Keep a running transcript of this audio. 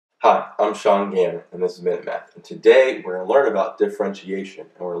Hi, I'm Sean Ganner, and this is Minute Math. And today we're going to learn about differentiation,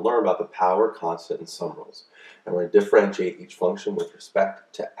 and we're going to learn about the power, constant, and sum rules. And we're going to differentiate each function with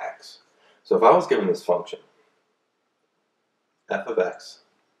respect to x. So if I was given this function, f of x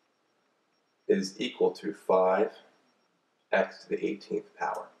is equal to 5x to the 18th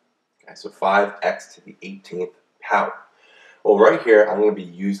power. Okay, so 5x to the 18th power. Well, right here, I'm going to be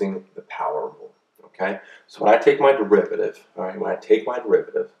using the power rule. Okay, so when I take my derivative,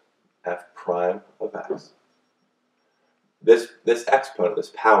 f prime of x, this exponent,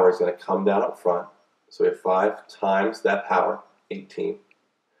 this power, is going to come down up front. So we have 5 times that power, 18,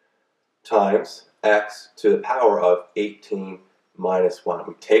 times x to the power of 18 minus 1.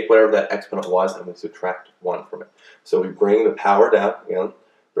 We take whatever that exponent was and we subtract 1 from it. So we bring the power down, again,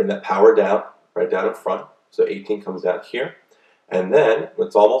 bring that power down, right down in front. So 18 comes down here. And then, when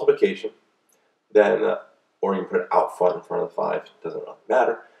it's all multiplication, then, or you can put it out front in front of the 5, doesn't really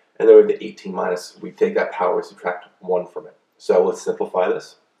matter. And then we have the 18 minus, we take that power, we subtract 1 from it. So let's simplify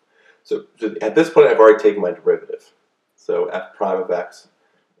this. So at this point, I've already taken my derivative. So f prime of x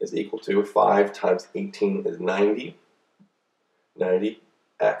is equal to 5 times 18 is 90.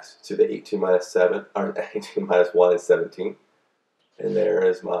 90x to the 18 minus 7, or 18 minus 1 is 17. And there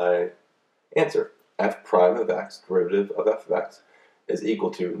is my answer. F prime of x, derivative of f of x, is equal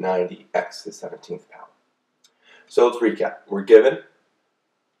to 90x to the 17th power. So let's recap. We're given,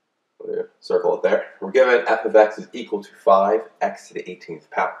 circle it there, we're given f of x is equal to 5x to the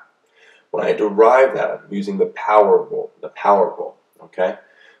 18th power. When I derive that, I'm using the power rule, okay?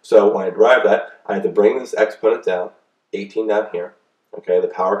 So when I derive that, I have to bring this exponent down, 18 down here, okay? The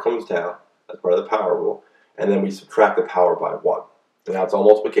power comes down, that's part of the power rule, and then we subtract the power by 1. And now it's all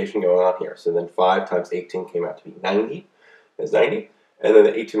multiplication going on here. So then 5 times 18 came out to be 90, is 90, and then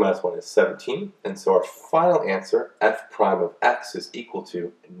the 18 minus 1 is 17, and so our final answer, f prime of x, is equal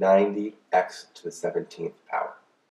to 90x to the 17th power.